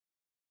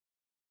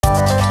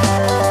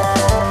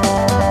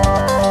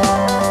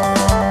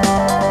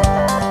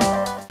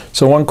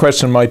So one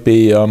question might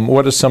be,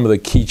 what are some of the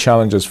key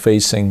challenges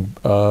facing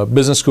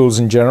business schools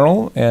in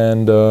general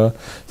and the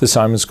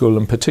Simon School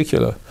in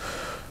particular?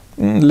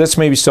 Let's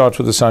maybe start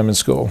with the Simon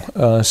School.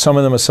 Some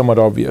of them are somewhat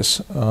obvious.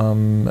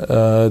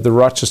 The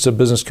Rochester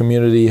business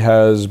community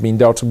has been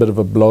dealt a bit of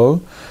a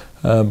blow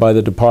by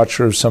the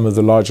departure of some of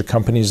the larger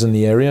companies in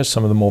the area,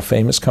 some of the more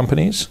famous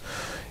companies.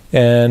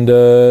 And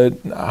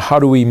how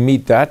do we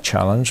meet that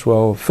challenge?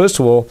 Well, first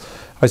of all,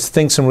 I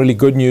think some really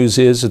good news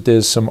is that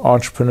there's some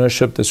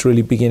entrepreneurship that's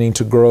really beginning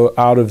to grow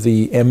out of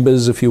the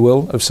embers, if you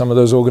will, of some of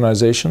those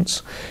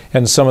organizations.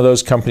 And some of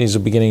those companies are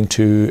beginning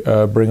to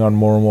bring on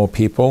more and more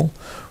people,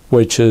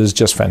 which is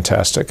just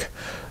fantastic.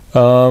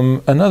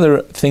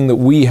 Another thing that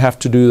we have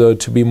to do, though,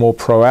 to be more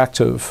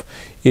proactive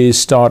is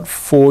start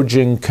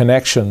forging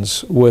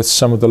connections with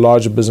some of the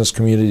larger business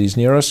communities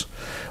near us.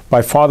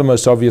 By far the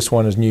most obvious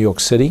one is New York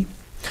City.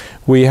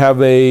 We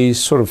have a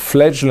sort of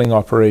fledgling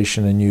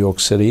operation in New York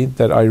City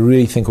that I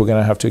really think we're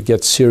going to have to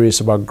get serious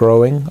about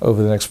growing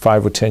over the next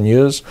 5 or 10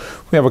 years.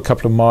 We have a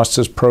couple of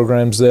master's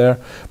programs there,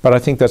 but I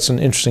think that's an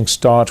interesting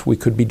start. We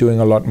could be doing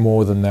a lot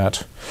more than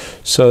that.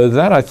 So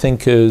that, I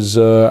think, is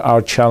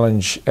our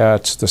challenge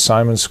at the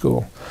Simon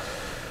School.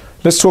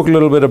 Let's talk a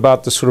little bit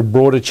about the sort of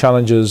broader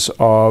challenges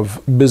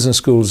of business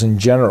schools in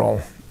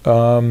general.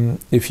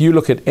 If you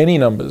look at any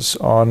numbers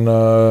on,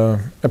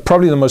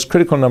 probably the most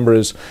critical number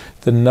is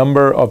the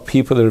number of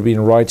people that have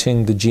been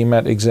writing the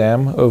GMAT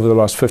exam over the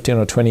last 15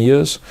 or 20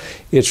 years.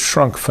 It's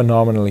shrunk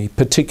phenomenally,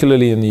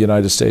 particularly in the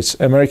United States.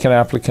 American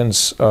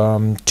applicants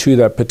to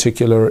that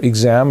particular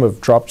exam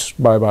have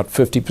dropped by about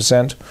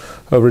 50%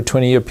 over a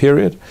 20-year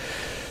period.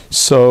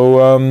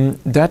 So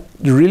that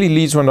really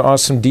leads one to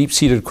ask some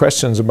deep-seated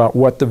questions about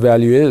what the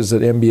value is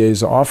that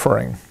MBAs are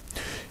offering.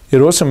 It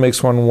also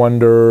makes one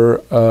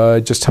wonder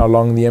just how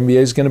long the MBA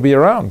is going to be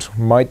around.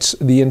 Might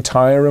the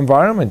entire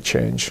environment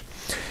change?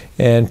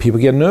 And people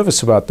get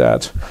nervous about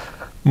that.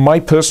 My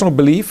personal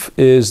belief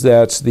is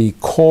that the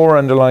core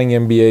underlying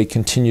MBA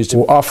continues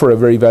to offer a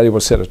very valuable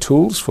set of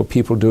tools for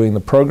people doing the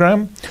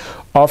program,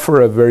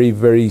 offer a very,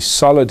 very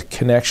solid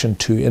connection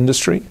to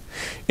industry.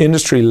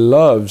 Industry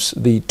loves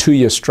the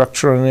 2-year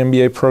structure on an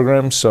MBA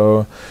program,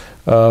 so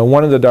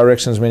one of the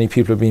directions many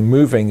people have been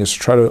moving is to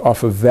try to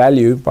offer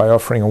value by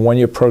offering a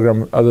 1-year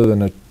program rather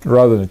than a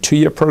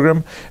 2-year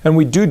program. And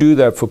we do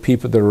that for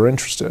people that are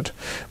interested.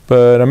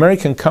 But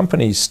American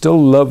companies still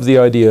love the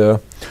idea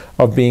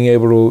of being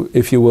able to,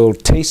 if you will,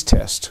 taste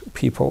test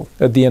people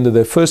at the end of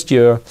their first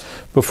year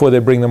before they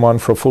bring them on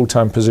for a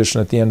full-time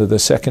position at the end of their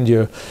second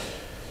year.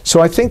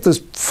 So I think this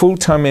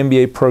full-time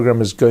MBA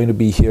program is going to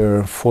be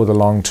here for the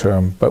long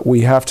term, but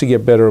we have to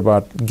get better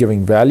about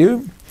giving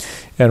value.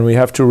 And we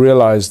have to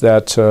realize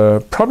that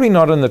probably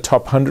not in the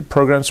top 100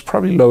 programs,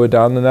 probably lower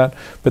down than that,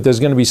 but there's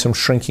going to be some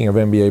shrinking of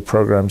MBA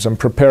programs and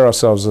prepare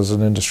ourselves as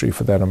an industry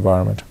for that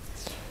environment.